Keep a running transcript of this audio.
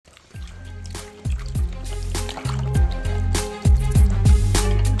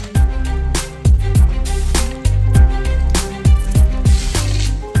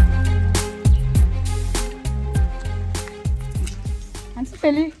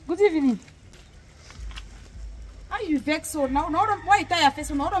Feli. Good evening. How you vex so now? Why you tie your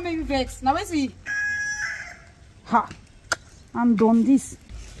face? Now don't make you vex. Now where's he? Ha! I'm done this.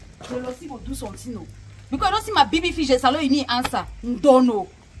 Jealousy will do something no. Because I don't see my baby fish. Yes, you need answer. Don't know.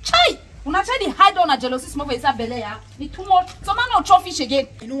 Chai! When I try to hide on a jealousy, small for Isabelle, yeah. Need too much. Some man not throw fish again.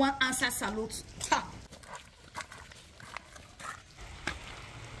 You know what? Answer salute. Ha!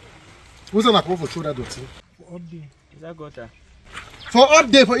 Who's on a call for shoulder dirty? For update, is that gutter? For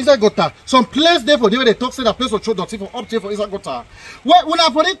update for inside gutter. Some place there for the way they talk say that place for show dirty for update for inside gutter. Well, when I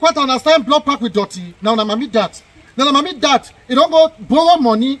put it quite understand block pack with dirty. Now na mami that. Now na mami that. You don't go borrow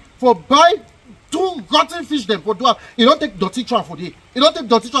money for buy 2 rotten fish them for do. You don't take dirty trap for day. You don't take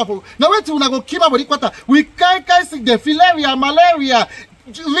dirty trap for. Now wait till we go keep up with the quarter. We can't sick the filaria, malaria,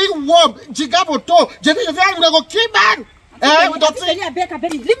 ringworm, jigaboto. You go keep man. Leave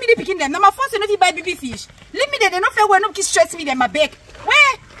me the picking them. Now my first not buy baby fish. Leave me there. They not fair. No keep stress me them my back.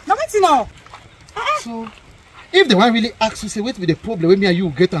 Where? No wait now. So if the one really asks you, say wait with the problem with me and you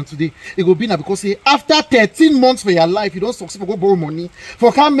get on today, it will be now because say after 13 months for your life, you don't succeed for go borrow money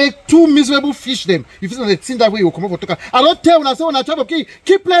for can make 2 miserable fish them. If it's not the thing that way you come over to I don't tell when I say when I try to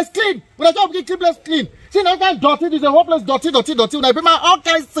keep place clean. When I try to keep place clean. See now kind dirty, this is a whole place dirty. When I bring my all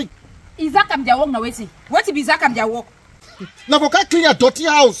kinds sick. Is that come their work now waiting? What if Isaac come their work? Now for can clean your dirty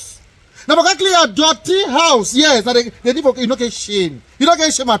house. Now for can clean your dirty house. Yes, now they need for you don't get shame. You don't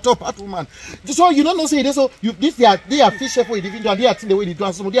get shame at all, part woman. So you don't know say this so you this they are fish for individual, they are thing the way they do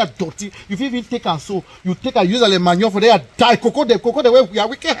and some they are dirty. You even take and so you take and use a manure for they are die cocoa the way we are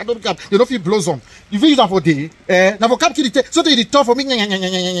wicked, I don't care. They don't feel blossom. You feel use them for day. Now for cap kill it so they tough for me. Go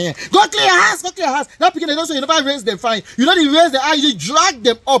clear your house, Now picking they don't say you never raise them fine. You don't raise the eye, you drag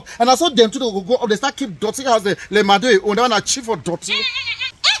them up and I saw them to go up, they start keep dirty house the mado on that one chief for dirty.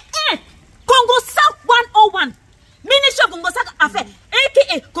 Congo South 101 Minister of Congo South Affair,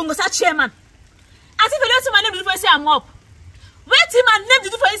 aka Congo South Chairman. As if you don't see my name, did you say I'm up? Wait till my name,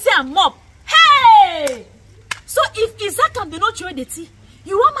 did you say I'm up? Hey! So if Isaac can be not showing the tea,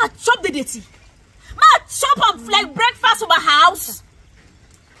 you want my chop the tea? My chop and like breakfast over house.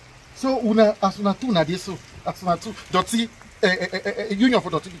 So una asuna tu na deso asuna tu dirty union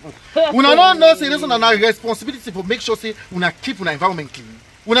for dirty people. Una don't know say this una responsibility for make sure say una keep una environment clean.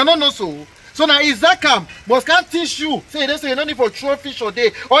 Una don't know so. So now Isaac must can't teach you. Say they say you don't need for throw fish or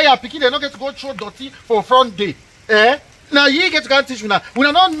day. Or you're picking they don't get to go throw dirty for front day. Now you get to can't teach you now. We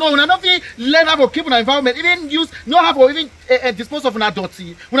don't know. We don't learn how to keep an environment. Even use know how to even dispose of an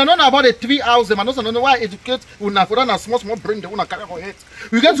dirty. We don't know about the 3 houses. And also don't know why educate una for that small brain they wanna carry for head.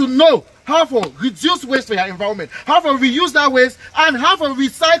 We get to know how to reduce waste for your environment, how to reuse that waste, and how to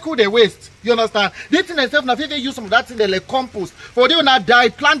recycle the waste. You understand? They think themselves now if they use some of that thing they like compost. For they wanna die,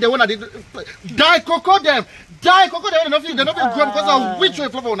 plant they wanna die cocoa them. Die cocoa they don't feel grow because of which way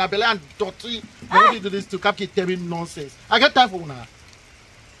flow for una belly and dirty. They don't do this to keep telling nonsense. I get time for una.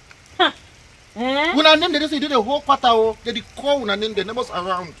 Una name they say they the whole quarter they call una name the neighbors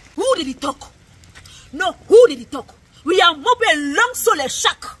around. Who did he talk? No, who did he talk? We are mobile long soul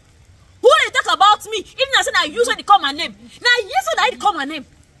shack. Who did talk about me? Even I said I usually they call my name. Now you said I call my name.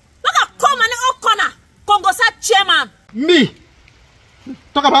 Look at call my name all corner. Congo South Chairman. Me?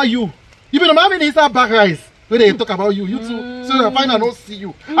 Talk about you. You been a man inside back rise. When they talk about you, you too. So I find I don't see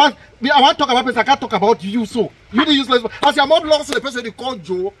you. I want to talk about person, I can't talk about you. So you the useless. As your mom lost the person you call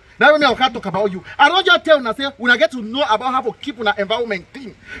Joe. Now I can't talk about you. I don't just tell una say when I get to know about how to keep una environment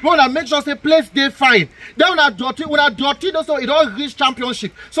clean. When I make sure say place they fine. Then when I dirty so it all reach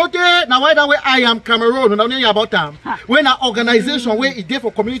championship. So they now why that way I am Cameroon. When I know about them. When an organization where it there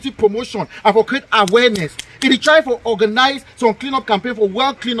for community promotion and for create awareness. It try for organize some cleanup campaign for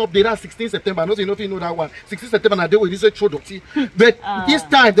world cleanup day that 16 September. I know you know that one. 16 September and they will this show dirty. But this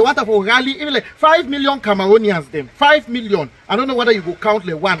time they want to for rally even like 5 million Cameroonians them. 5 million. I don't know whether you go count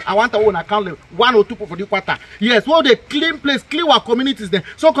like one. I want to own account like 1 or 2 for the quarter. Yes, well they clean place, clean our communities then.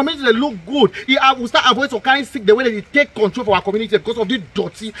 So communities they look good. We start avoid some kind of sick the way they take control for our community because of the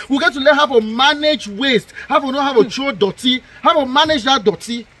dirty. We get to learn how to manage waste, how to know how to throw dirty, how to manage that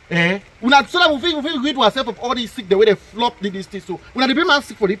dirty. So that we feel rid ourselves of all these sick the way they flop this thing. So when they bring man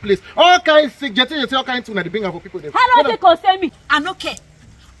sick for the place, all kinds sick, getting all kinds of things they bring out for people. How don't they concern me? I'm okay.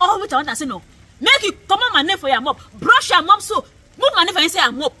 All which I want to say no. Make you come on my name for your mop. Brush your mop so move my name for you say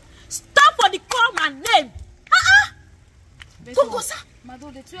I'm mop. Stop for the call my name.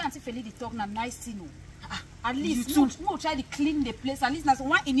 Mado, the two auntie Feli the talk na nice thing. At least we try to clean the place. At least now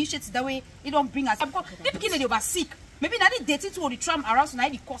one initiative that way it don't bring us. Because the beginning they were sick. Maybe now they dated to the tram around so now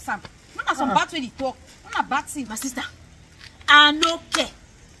they cause some. Not some bad way they talk. Not a bad thing. My sister, I'm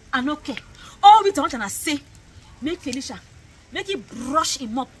okay. All we want to say, make Felicia make you brush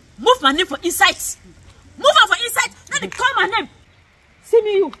him up. Move my name for inside. Move her for inside. Let me call my name. See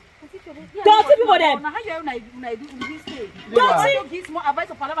me you. Dirty people there. Don't give more advice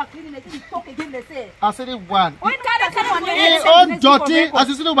of Palava cleaning and talk again. They say. I said it one. It's dirty. As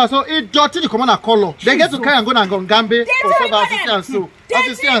you see, so it dirty. The common color. They get to carry and go Gambe for some assistant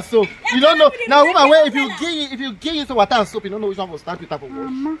and so. You don't know now. If you give into water and soap, you don't know which one will start with type of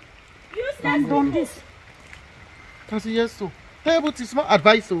wash. I've done this. Cause yes, so. Hey, but it's more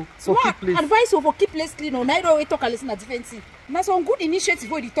advice for keep place. Advice for keep place clean. No, neither we talk a listen at different thing. Now some good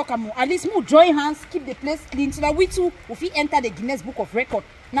initiative where they talk more. At least more join hands, keep the place clean so that we too will enter the Guinness Book of Record.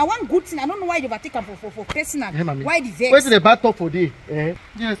 Now one good thing, I don't know why they were taken for personal. Hey, why the vex? Where's the bad talk for day?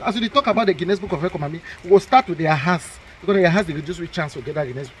 Yes, as we talk about the Guinness Book of Record, mommy, we'll start with their house. Because their house they will just reach chance to get that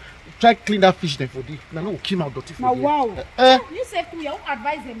Guinness. Try clean that fish there for day. Now no kill out dirty for now day. wow. You say to your own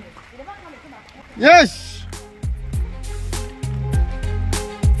advice them. Yes.